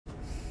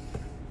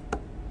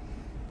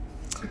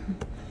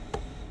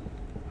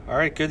All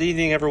right, good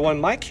evening,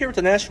 everyone. Mike here with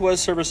the National Weather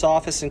Service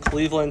office in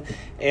Cleveland.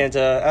 And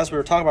as we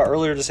were talking about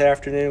earlier this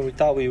afternoon, we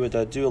thought we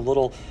would do a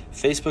little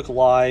Facebook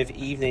Live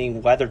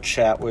evening weather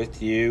chat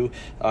with you.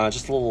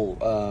 Just a little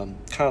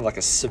kind of like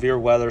a severe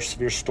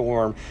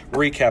storm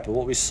recap of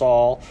what we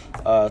saw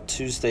late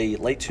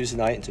Tuesday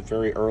night into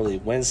very early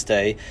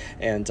Wednesday,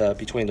 and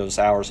between those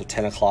hours of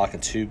 10 o'clock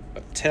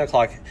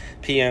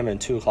p.m.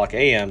 and 2 o'clock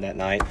a.m. that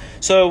night.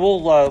 So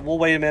we'll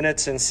wait a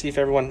minute and see if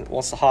everyone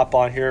wants to hop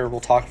on here.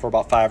 We'll talk for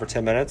about 5 or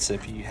 10 minutes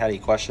if you had any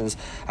questions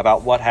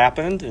about what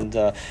happened, and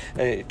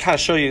kind of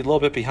show you a little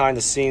bit behind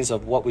the scenes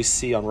of what we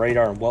see on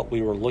radar and what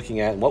we were looking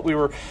at and what we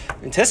were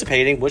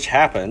anticipating, which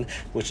happened,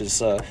 which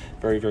is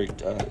very, very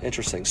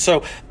interesting.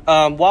 So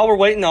while we're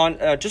waiting on,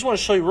 just want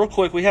to show you real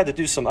quick, we had to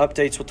do some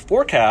updates with the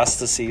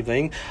forecast this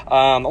evening.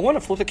 I want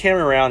to flip the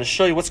camera around and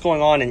show you what's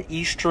going on in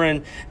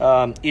eastern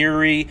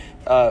Erie,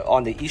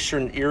 on the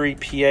eastern Erie,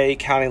 PA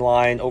county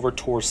line over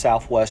towards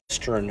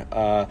southwestern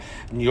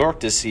New York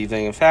this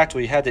evening. In fact,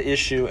 we had to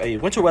issue a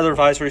winter weather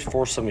advisory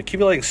for some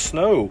accumulating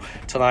snow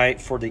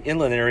tonight for the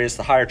inland areas,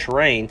 the higher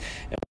terrain.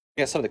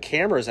 Got some of the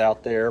cameras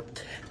out there,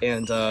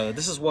 and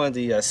this is one of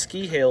the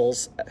ski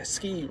hills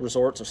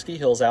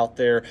out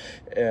there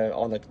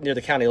near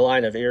the county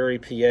line of Erie,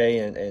 PA,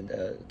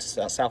 and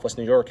southwest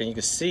New York. And you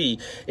can see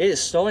it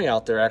is snowing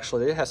out there.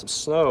 Actually, it has some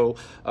snow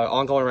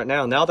ongoing right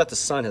now. Now that the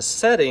sun is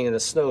setting and the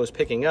snow is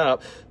picking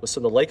up with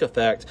some of the lake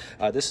effect,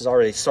 this is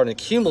already starting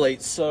to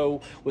accumulate.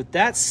 So with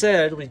that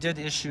said, we did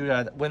issue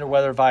a winter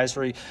weather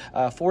advisory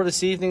for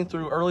this evening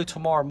through early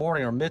tomorrow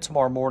morning or mid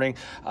tomorrow morning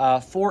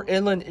for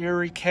inland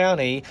Erie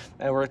County.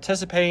 And we're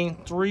anticipating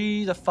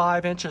 3 to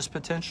 5 inches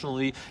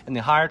potentially in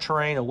the higher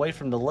terrain away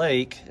from the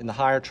lake, in the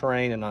higher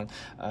terrain, and on,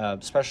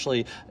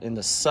 especially in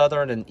the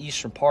southern and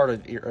eastern part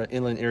of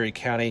inland Erie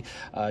County.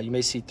 You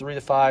may see 3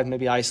 to 5,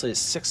 maybe isolated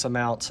 6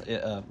 amounts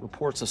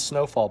reports of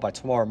snowfall by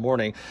tomorrow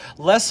morning.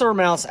 Lesser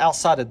amounts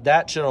outside of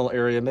that general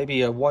area,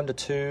 maybe a 1 to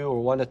 2 or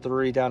 1 to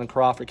 3 down in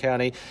Crawford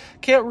County.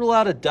 Can't rule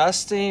out a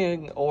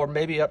dusting or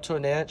maybe up to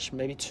an inch,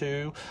 maybe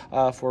 2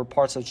 for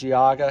parts of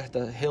Geauga,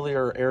 the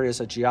hillier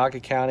areas of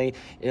Geauga County,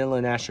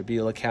 inland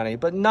Ashtabula County,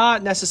 but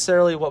not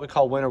necessarily what we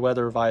call winter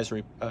weather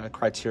advisory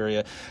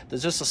criteria.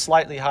 There's just a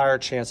slightly higher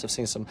chance of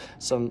seeing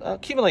some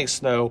accumulating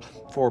snow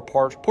for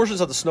portions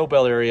of the snow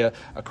belt area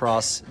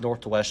across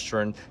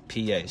northwestern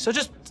PA. So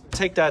just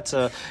take that,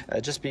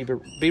 just be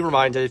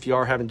reminded if you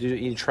are having to do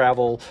any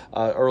travel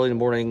early in the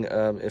morning,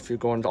 if you're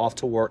going off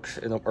to work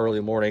in the early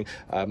morning,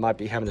 might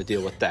be having to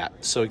deal with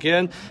that. So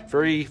again,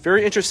 very,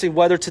 very interesting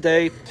weather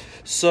today.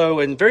 So,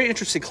 and very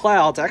interesting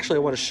clouds. Actually, I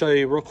want to show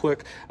you real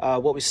quick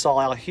what we saw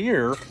out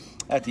here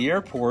at the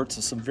airport.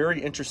 So some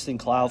very interesting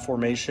cloud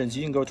formations.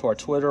 You can go to our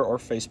Twitter or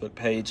Facebook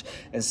page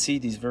and see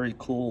these very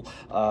cool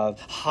very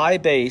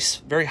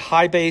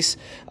high base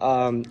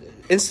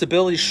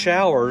instability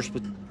showers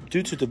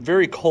due to the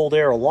very cold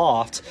air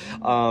aloft.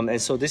 And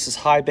so this is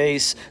high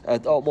base,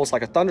 almost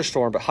like a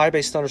thunderstorm, but high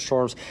base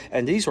thunderstorms.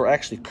 And these were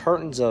actually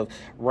curtains of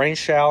rain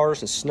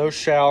showers and snow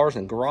showers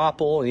and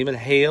grapple and even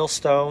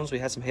hailstones. We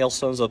had some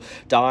hailstones of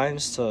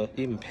dimes to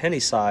even penny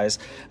size,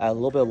 a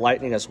little bit of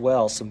lightning as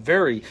well. Some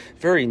very,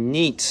 very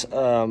neat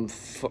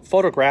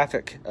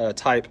photographic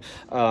type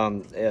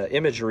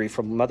imagery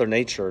from Mother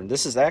Nature. And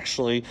this is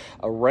actually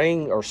a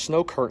rain or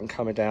snow curtain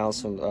coming down,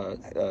 some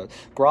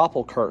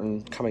grapple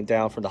curtain coming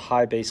down from the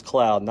high base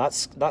cloud, not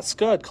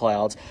scud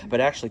clouds, but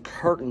actually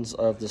curtains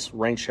of this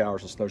rain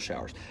showers and snow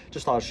showers.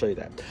 Just thought I'd show you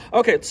that.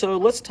 Okay, so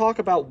let's talk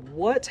about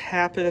what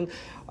happened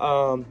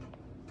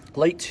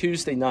late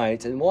Tuesday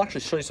night, and we'll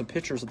actually show you some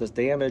pictures of this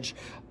damage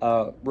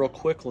real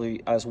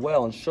quickly as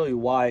well, and show you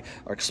why,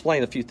 or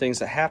explain a few things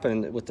that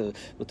happened with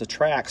the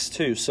tracks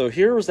too. So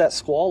here was that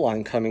squall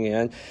line coming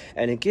in,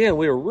 and again,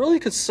 we were really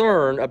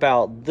concerned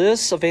about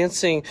this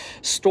advancing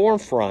storm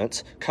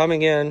front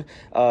coming in,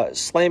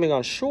 slamming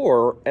on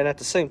shore, and at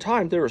the same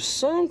time, there was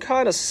some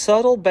kind of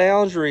subtle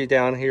boundary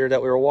down here that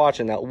we were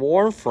watching, that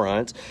warm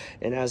front,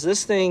 and as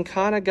this thing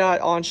kind of got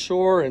on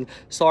shore and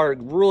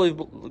started really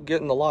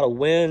getting a lot of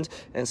wind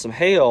and some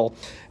hail,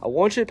 I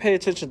want you to pay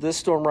attention to this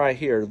storm right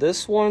here.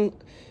 This one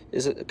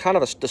is kind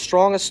of the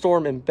strongest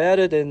storm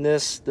embedded in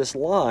this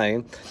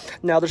line.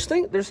 Now, there's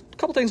a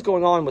couple things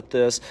going on with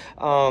this.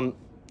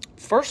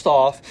 First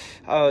off,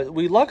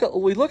 we look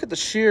at the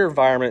shear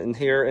environment in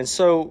here, and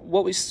so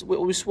what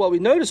we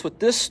notice with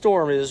this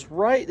storm is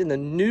right in the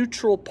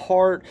neutral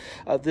part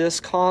of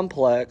this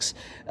complex.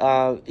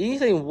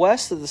 Anything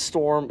west of the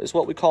storm is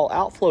what we call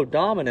outflow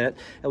dominant,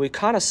 and we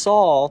kind of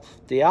saw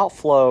the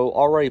outflow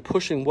already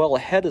pushing well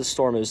ahead of the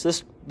storm. It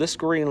was this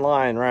green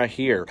line right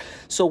here.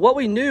 So what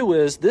we knew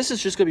is this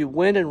is just going to be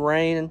wind and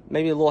rain,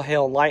 maybe a little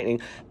hail and lightning,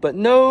 but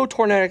no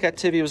tornadic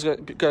activity was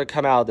going to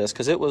come out of this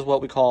because it was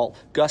what we call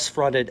gust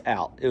fronted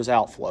out. It was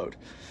outflowed.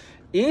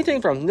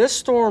 anything from this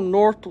storm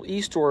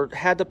northeastward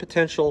had the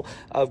potential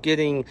of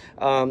getting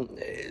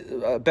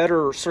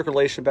better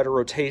circulation, better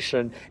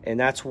rotation, and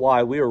that's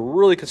why we were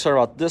really concerned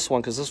about this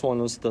one, because this one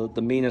was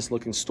the meanest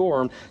looking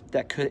storm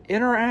that could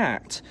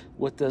interact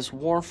with this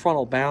warm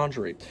frontal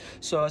boundary.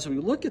 So as we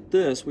look at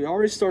this, we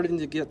already starting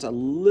to get a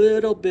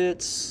little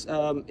bit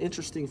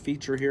interesting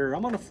feature here.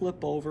 I'm going to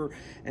flip over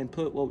and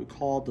put what we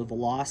call the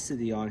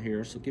velocity on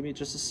here, so give me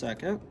just a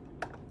second.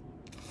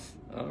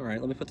 All right,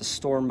 let me put the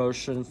storm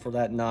motion for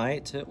that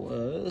night. It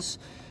was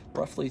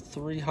roughly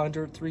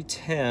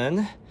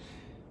 310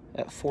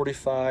 at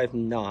 45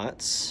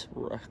 knots,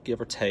 give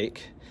or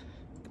take.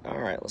 All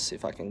right, let's see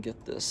if I can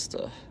get this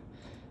to,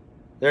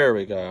 there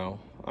we go.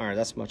 All right,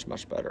 that's much,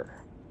 much better.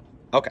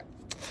 Okay,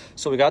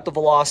 so we got the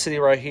velocity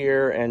right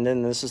here, and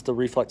then this is the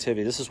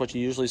reflectivity. This is what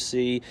you usually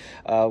see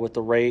with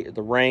the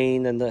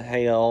rain and the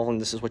hail,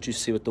 and this is what you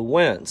see with the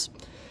winds.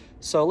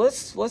 So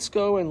let's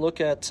go and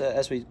look at,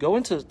 as we go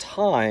into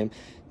time,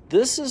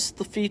 this is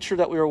the feature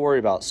that we were worried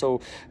about.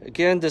 So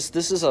again, this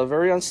is a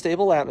very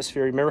unstable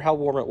atmosphere. Remember how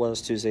warm it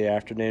was Tuesday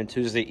afternoon,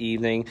 Tuesday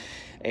evening,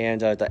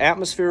 and the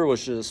atmosphere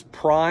was just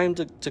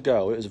primed to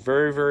go. It was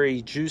very,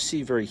 very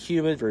juicy, very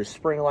humid, very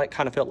spring-like,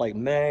 kind of felt like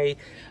May.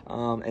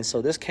 And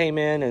so this came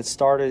in and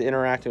started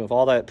interacting with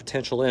all that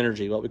potential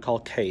energy, what we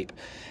call CAPE.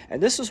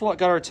 And this is what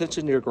got our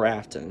attention near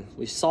Grafton.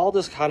 We saw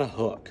this kind of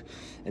hook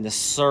and the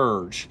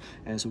surge.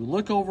 And as we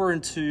look over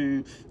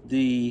into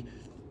the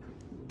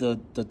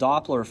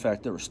Doppler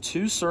effect, there was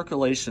two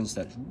circulations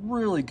that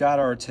really got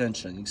our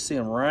attention. You can see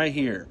them right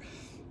here.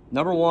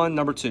 Number one,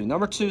 number two.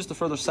 Number two is the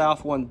further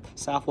south one,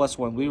 southwest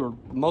one. We were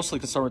mostly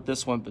concerned with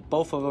this one, but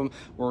both of them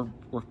were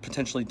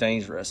potentially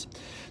dangerous.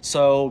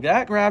 So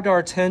that grabbed our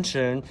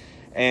attention,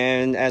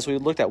 and as we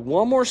looked at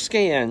one more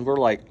scan, we're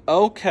like,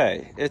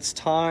 okay, it's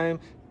time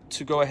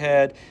to go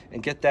ahead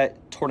and get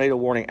that tornado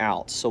warning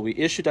out. So we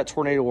issued that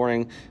tornado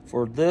warning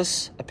for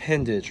this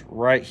appendage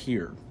right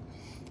here.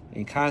 And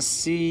you kind of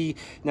see,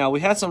 now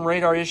we had some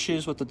radar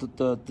issues with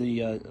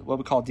the what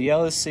we call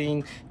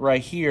de-Ellising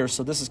right here.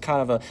 So this is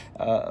kind of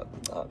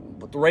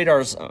the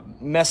radar's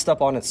messed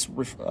up on its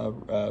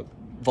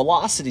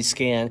velocity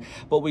scan,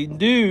 but we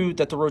knew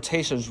that the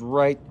rotation's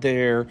right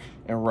there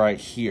and right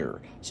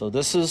here. So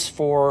this is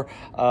for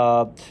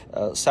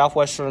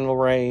southwestern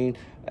Lorain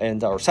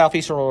and or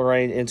southeastern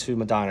Lorain into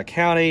Medina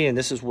County, and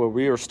this is where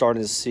we are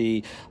starting to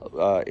see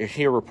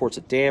hear reports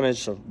of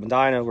damage. So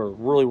Medina, we're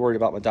really worried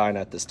about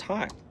Medina at this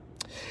time.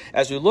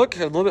 As we look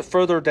a little bit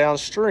further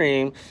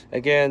downstream,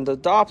 again, the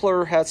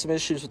Doppler had some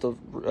issues with the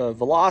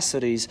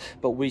velocities,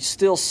 but we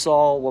still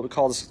saw what we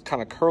call this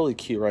kind of curly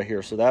Q right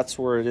here. So that's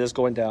where it is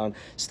going down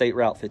State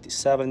Route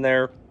 57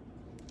 there,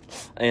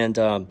 and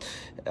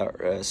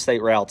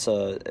State Route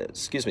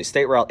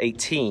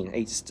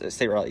 18,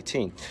 State Route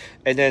 18.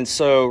 And then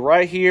so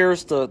right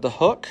here's the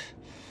hook.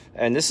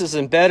 And this is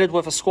embedded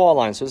with a squall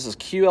line. So this is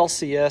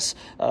QLCS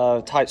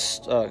type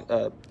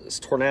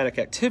tornadic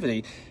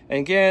activity. And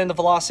again, the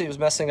velocity was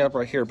messing up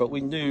right here, but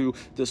we knew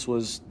this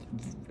was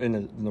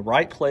in the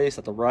right place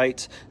at the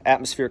right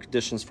atmospheric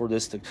conditions for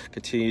this to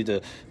continue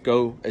to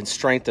go and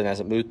strengthen as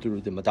it moved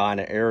through the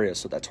Medina area.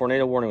 So that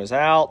tornado warning was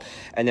out,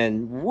 and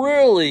then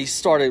really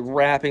started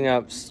wrapping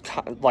up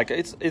like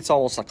it's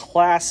almost a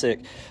classic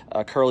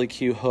curly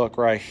Q hook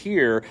right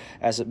here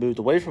as it moved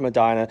away from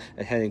Medina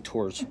and heading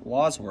towards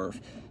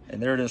Wadsworth.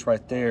 And there it is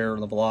right there,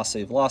 the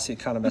velocity. Velocity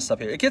kind of messed up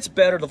here. It gets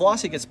better. The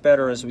velocity gets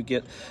better as we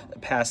get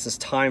past this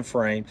time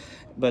frame.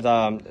 But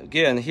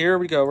again, here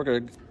we go. We're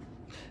going to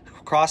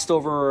crossed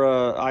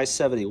over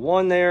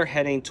I-71 there,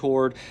 heading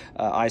toward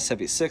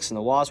I-76 in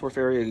the Wadsworth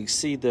area. You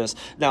see this.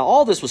 Now,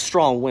 all this was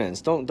strong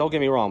winds. Don't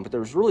get me wrong, but there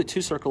was really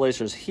two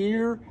circulations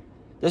here.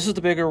 This is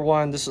the bigger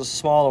one. This is a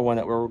smaller one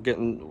that we're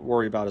getting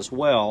worried about as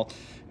well.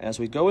 As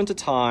we go into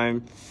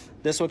time,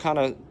 this one kind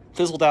of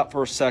fizzled out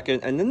for a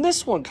second, and then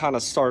this one kind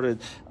of started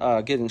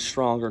getting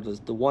stronger,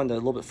 the one a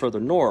little bit further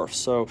north.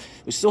 So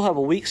we still have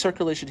a weak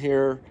circulation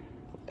here,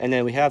 and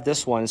then we have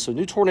this one. So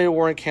new tornado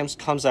warning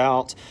comes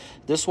out.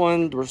 This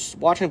one, we're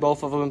watching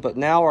both of them, but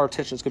now our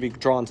attention is going to be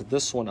drawn to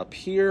this one up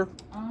here.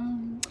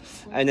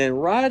 And then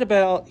right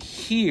about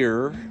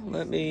here,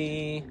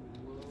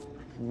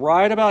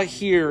 right about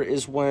here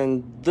is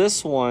when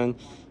this one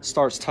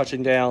starts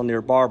touching down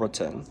near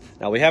Barberton.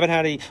 Now we haven't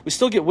had we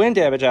still get wind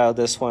damage out of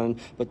this one,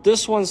 but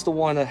this one's the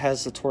one that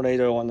has the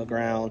tornado on the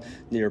ground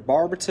near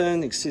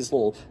Barberton. You can see this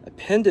little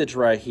appendage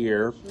right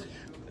here.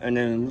 And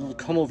then we'll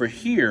come over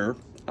here,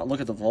 look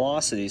at the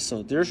velocity.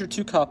 So there's your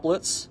two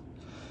couplets.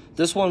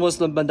 This one was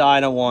the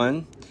Medina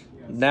one.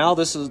 Now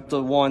this is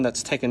the one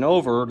that's taken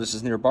over. This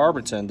is near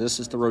Barberton. This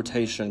is the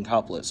rotation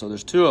couplet. So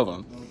there's two of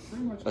them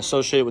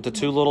associated with the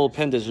two little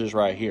appendages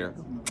right here.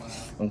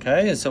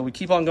 Okay, and so we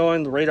keep on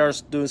going. The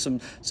radar's doing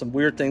some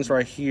weird things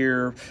right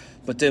here,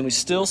 but then we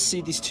still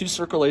see these two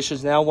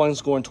circulations. Now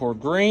one's going toward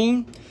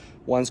Green,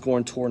 one's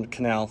going toward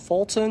Canal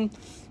Fulton,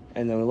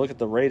 and then we look at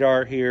the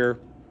radar here.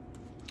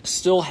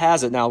 Still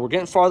has it. Now we're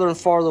getting farther and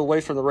farther away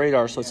from the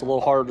radar, so it's a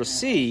little harder to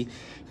see.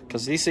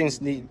 because these things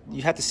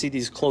you have to see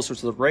these closer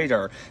to the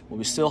radar. But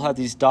we still have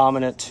these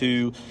dominant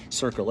 2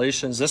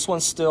 circulations. This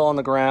one's still on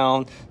the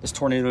ground. This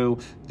tornado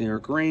near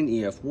green,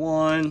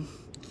 EF1.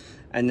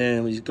 And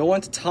then we go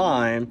into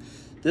time.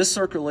 This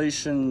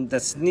circulation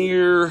that's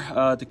near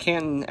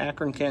the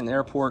Akron-Canton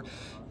Airport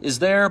is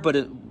there, but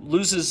it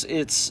loses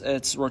its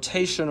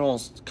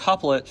rotational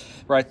couplet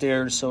right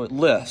there, so it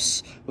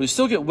lifts. We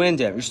still get wind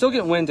damage. You're still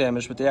getting wind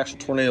damage, but the actual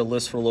tornado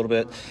lifts for a little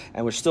bit,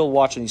 and we're still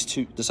watching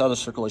this other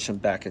circulation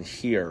back in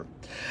here.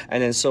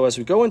 And then so as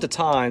we go into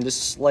time, this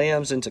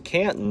slams into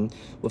Canton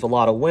with a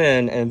lot of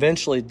wind, and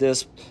eventually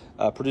this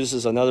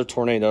produces another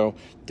tornado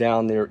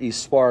down near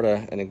East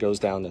Sparta, and it goes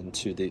down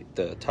into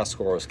the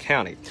Tuscarawas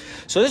County.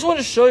 So I just wanted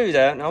to show you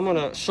that, and I'm going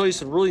to show you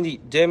some really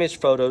neat damage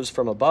photos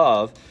from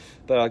above.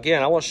 But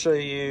again, I want to show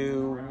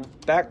you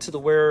back to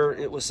where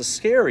it was the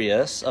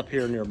scariest up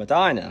here near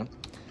Medina.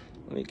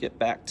 Let me get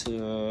back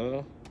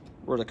to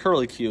where the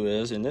curly Q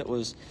is, and it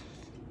was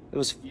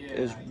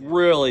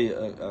really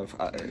a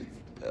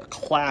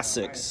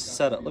classic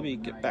setup. Let me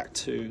get back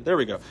to, there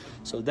we go.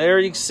 So there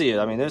you can see it.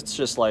 I mean, it's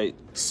just like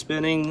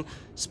spinning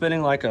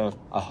like a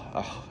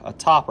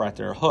top right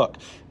there, a hook,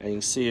 and you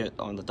can see it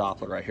on the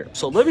Doppler right here.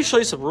 So let me show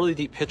you some really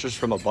deep pictures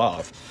from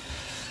above.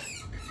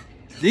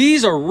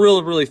 These are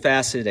really, really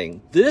fascinating.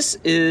 This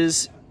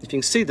is, if you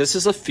can see, this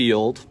is a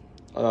field,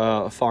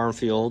 a farm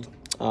field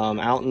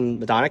out in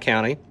Medina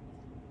County.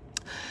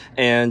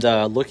 And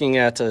looking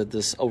at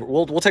this,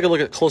 we'll take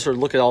a closer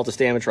look at all this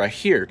damage right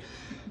here.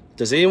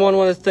 Does anyone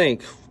want to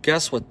think,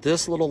 guess what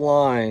this little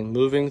line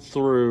moving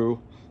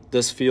through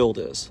this field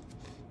is?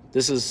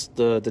 This is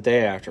the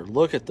day after.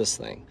 Look at this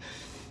thing.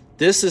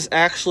 This is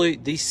actually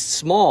the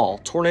small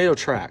tornado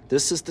track.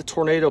 This is the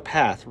tornado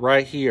path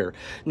right here.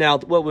 Now,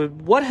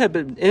 what had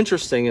been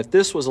interesting if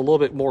this was a little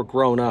bit more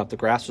grown up, the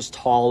grass was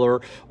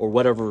taller or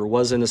whatever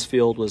was in this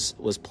field was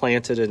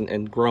planted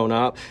and grown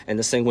up, and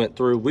this thing went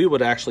through, we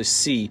would actually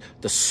see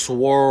the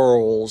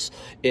swirls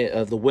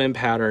of the wind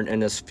pattern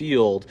in this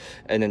field,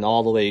 and then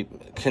all the way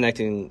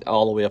connecting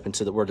all the way up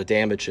into where the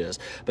damage is.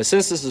 But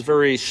since this is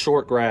very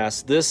short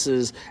grass, this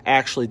is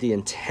actually the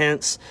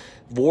intense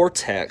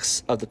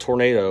vortex of the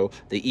tornado,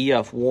 the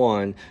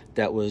EF1,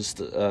 that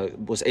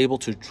was able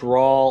to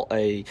draw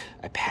a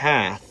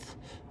path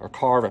or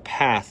carve a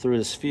path through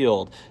this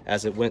field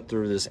as it went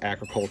through this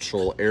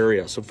agricultural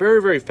area. So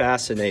very, very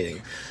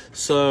fascinating.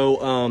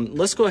 So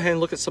let's go ahead and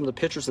look at some of the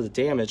pictures of the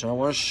damage, and I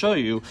want to show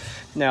you.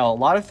 Now, a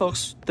lot of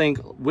folks think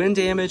wind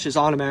damage is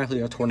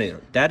automatically a tornado.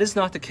 That is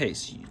not the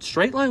case.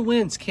 Straight line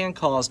winds can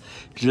cause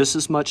just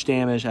as much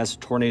damage as a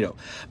tornado.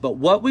 But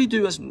what we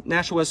do as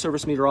National Weather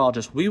Service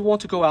meteorologists, we want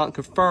to go out and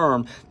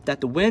confirm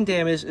that the wind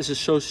damage is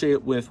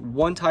associated with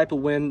one type of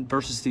wind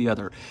versus the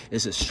other.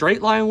 Is it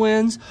straight line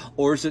winds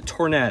or is it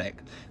tornadic?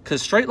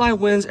 Because straight line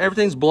winds,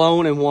 everything's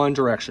blown in one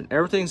direction.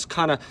 Everything's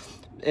kind of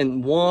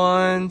in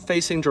one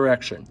facing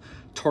direction.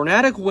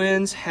 Tornadic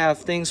winds have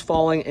things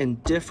falling in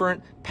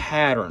different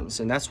patterns,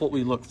 and that's what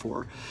we look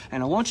for.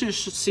 And I want you to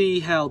see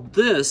how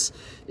this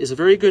is a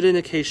very good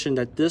indication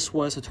that this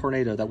was a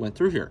tornado that went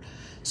through here.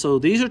 So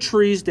these are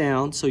trees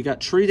down. So you got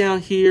tree down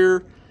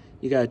here.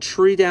 You got a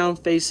tree down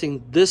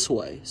facing this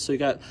way. So you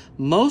got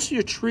most of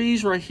your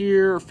trees right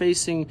here are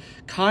facing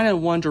kind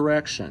of one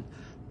direction.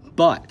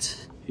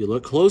 But if you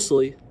look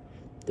closely,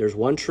 there's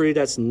one tree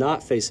that's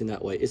not facing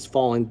that way. It's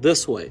falling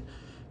this way.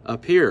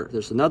 Up here,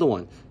 there's another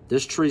one.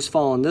 This tree's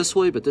falling this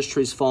way, but this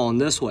tree's falling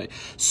this way.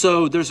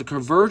 So there's a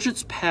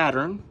convergence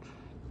pattern,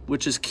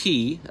 which is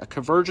key. A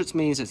convergence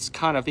means it's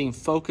kind of being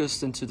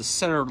focused into the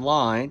center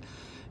line.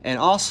 And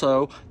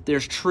also,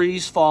 there's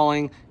trees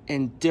falling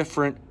in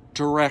different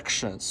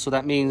directions. So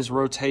that means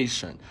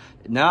rotation.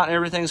 Not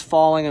everything's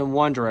falling in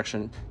one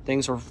direction.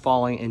 Things are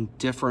falling in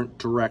different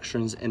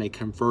directions in a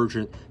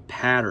convergent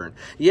pattern.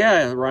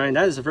 Yeah, Ryan,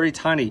 that is a very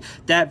tiny.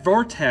 That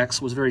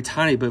vortex was very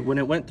tiny, but when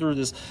it went through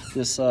this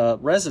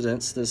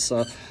residence, this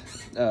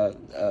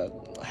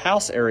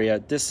house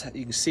area,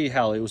 you can see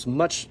how it was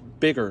much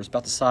bigger. It's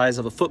about the size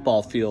of a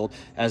football field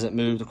as it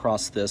moved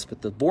across this.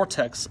 But the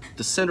vortex,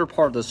 the center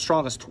part of the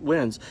strongest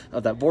winds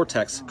of that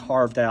vortex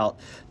carved out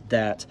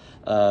that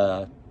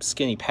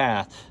skinny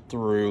path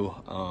through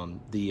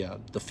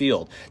the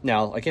field.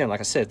 Now, again, like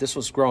I said, if this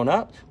was grown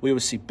up, we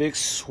would see big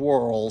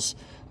swirls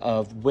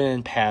of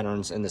wind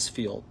patterns in this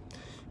field.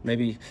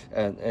 Maybe,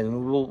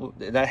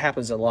 that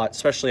happens a lot,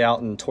 especially out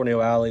in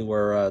Tornado Alley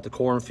where the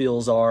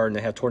cornfields are, and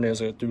they have tornadoes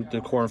through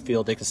the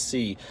cornfield. They can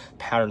see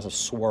patterns of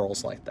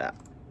swirls like that.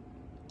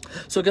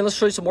 So again, let's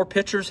show you some more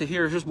pictures.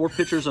 Here's more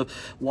pictures of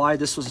why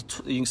this was.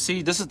 You can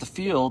see this is the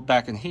field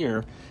back in here,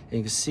 and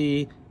you can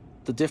see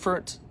the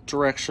different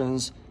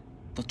directions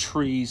the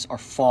trees are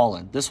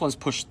falling. This one's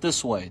pushed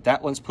this way,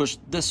 that one's pushed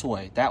this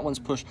way, that one's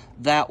pushed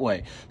that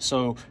way.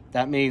 So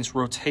that means strong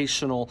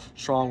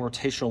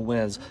rotational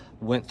winds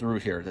went through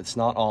here. It's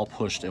not all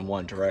pushed in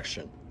one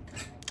direction.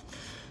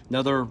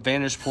 Another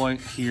vantage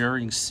point here,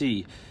 you can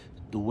see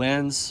the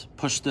winds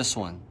push this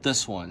one.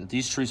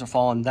 These trees are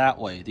falling that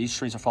way. These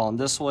trees are falling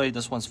this way.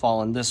 This one's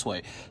falling this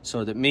way.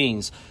 So that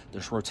means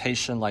there's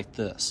rotation like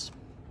this.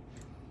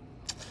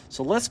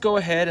 So let's go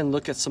ahead and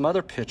look at some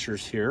other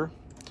pictures here.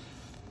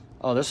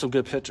 Oh, there's some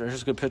good pictures.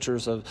 Here's good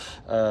pictures of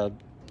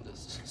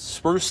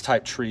spruce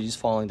type trees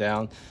falling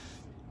down,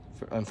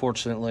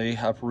 unfortunately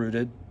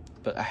uprooted.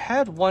 But I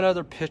had one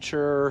other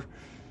picture.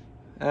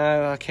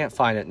 I can't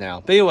find it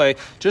now. But anyway,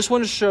 just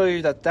want to show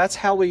you that that's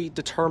how we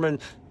determine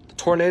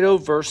tornado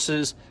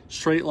versus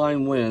straight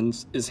line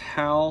winds, is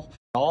how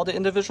all the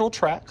individual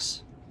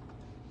tracks,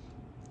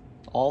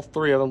 all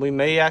three of them, we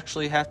may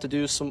actually have to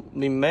do some,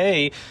 we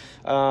may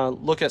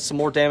look at some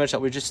more damage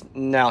that we're just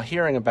now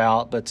hearing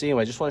about. But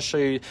anyway, just want to show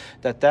you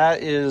that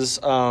that is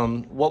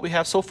what we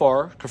have so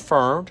far,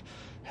 confirmed.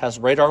 Has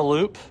radar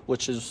loop,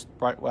 which is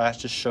right what I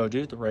just showed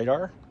you, the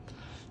radar.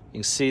 You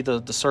can see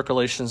the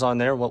circulations on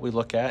there, what we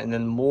look at, and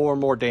then more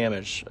and more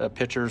damage,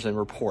 pictures and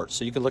reports.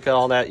 So you can look at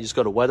all that. You just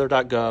go to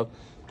weather.gov,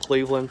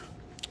 Cleveland,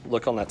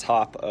 look on that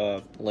top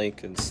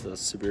link, and the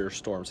severe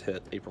storms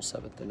hit April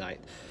 7th and 9th,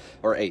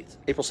 or 8th,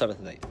 April 7th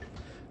and 8th.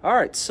 All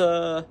right,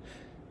 so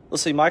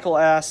let's see. Michael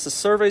asks, the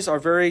surveys are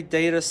very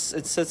data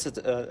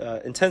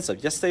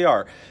intensive. Yes, they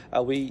are.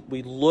 We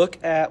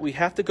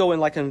have to go in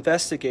like an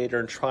investigator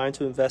and trying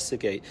to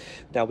investigate.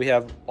 Now we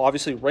have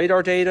obviously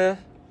radar data.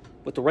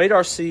 What the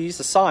radar sees,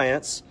 the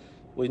science,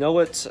 we know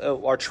what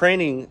our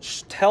training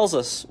tells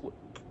us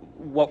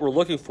what we're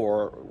looking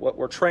for, what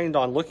we're trained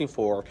on looking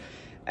for,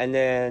 and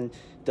then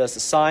does the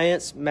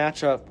science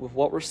match up with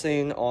what we're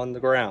seeing on the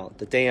ground,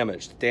 the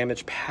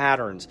damage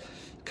patterns,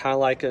 kind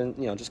of like,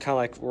 just kind of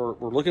like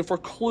we're looking for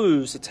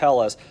clues to tell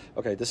us,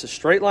 okay, this is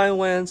straight line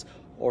winds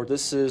or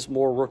this is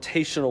more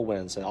rotational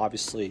winds. And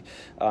obviously,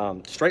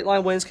 straight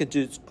line winds can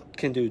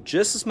do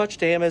just as much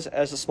damage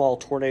as a small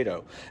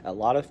tornado. A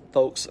lot of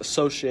folks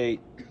associate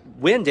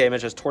wind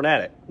damage as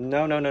tornadic.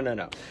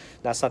 No.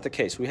 That's not the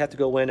case. We have to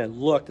go in and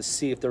look to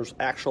see if there's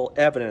actual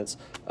evidence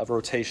of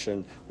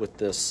rotation with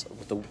this,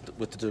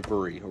 with the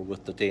debris or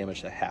with the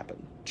damage that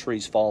happened.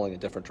 Trees falling in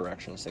different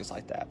directions, things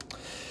like that.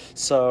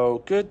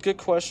 So good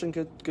question,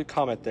 good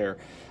comment there.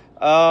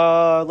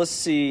 Let's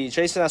see.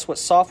 Jason asked what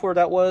software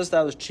that was.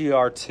 That was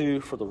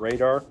GR2 for the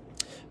radar.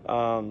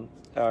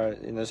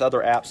 And there's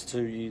other apps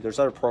too. There's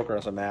other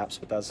programs and maps,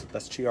 but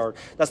that's GR.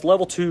 That's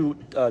level 2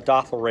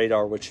 Doppler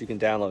radar, which you can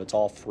download. It's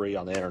all free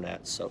on the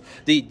internet. So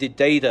the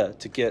data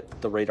to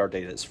get the radar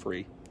data is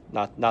free,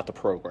 not the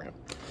program.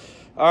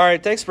 All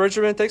right, thanks,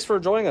 Benjamin. Thanks for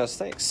joining us.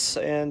 Thanks,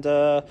 and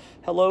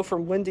hello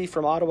from Wendy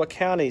from Ottawa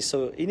County.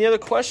 So any other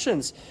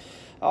questions?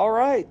 All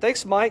right.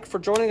 Thanks, Mike, for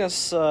joining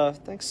us.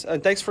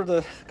 Thanks for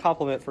the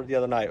compliment for the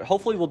other night.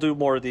 Hopefully we'll do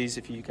more of these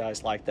if you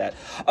guys like that.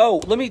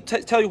 Oh, let me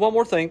tell you one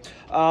more thing.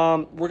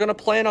 We're going to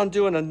plan on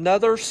doing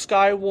another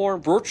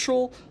Skywarn,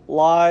 virtual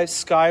live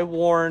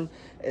Skywarn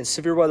and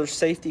severe weather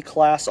safety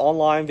class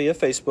online via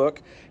Facebook.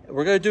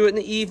 We're going to do it in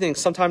the evening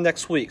sometime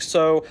next week.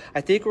 So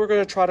I think we're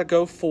going to try to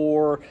go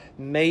for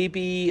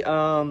maybe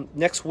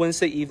next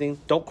Wednesday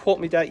evening. Don't quote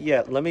me that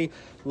yet. Let me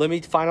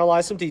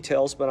finalize some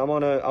details, but I'm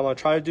gonna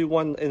try to do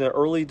one in the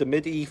early to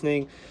mid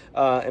evening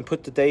and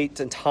put the date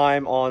and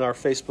time on our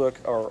Facebook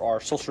or our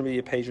social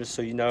media pages,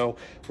 so you know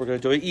we're going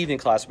to do an evening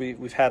class.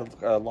 We've had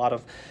a lot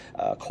of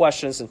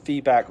questions and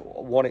feedback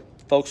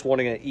folks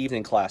wanting an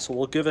evening class, so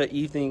we'll give an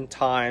evening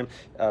time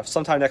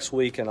sometime next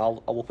week, and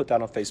we'll put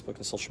that on Facebook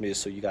and social media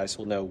so you guys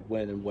will know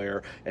when and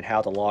where and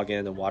how to log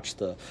in and watch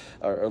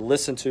or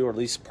listen to, or at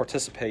least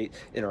participate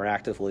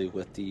interactively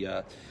with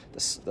the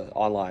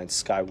online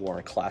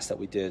Skywarn class that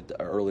we did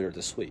earlier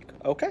this week.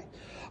 Okay.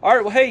 All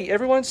right. Well, hey,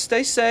 everyone,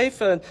 stay safe,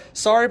 and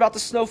sorry about the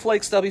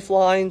snowflakes that'll be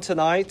flying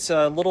tonight.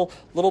 A little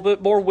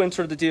bit more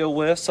winter to deal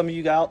with. Some of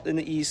you out in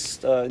the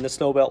east, in the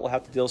snow belt, will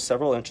have to deal with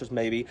several inches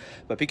maybe.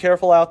 But be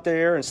careful out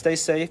there and stay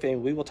safe,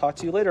 and we will talk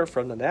to you later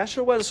from the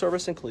National Weather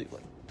Service in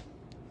Cleveland.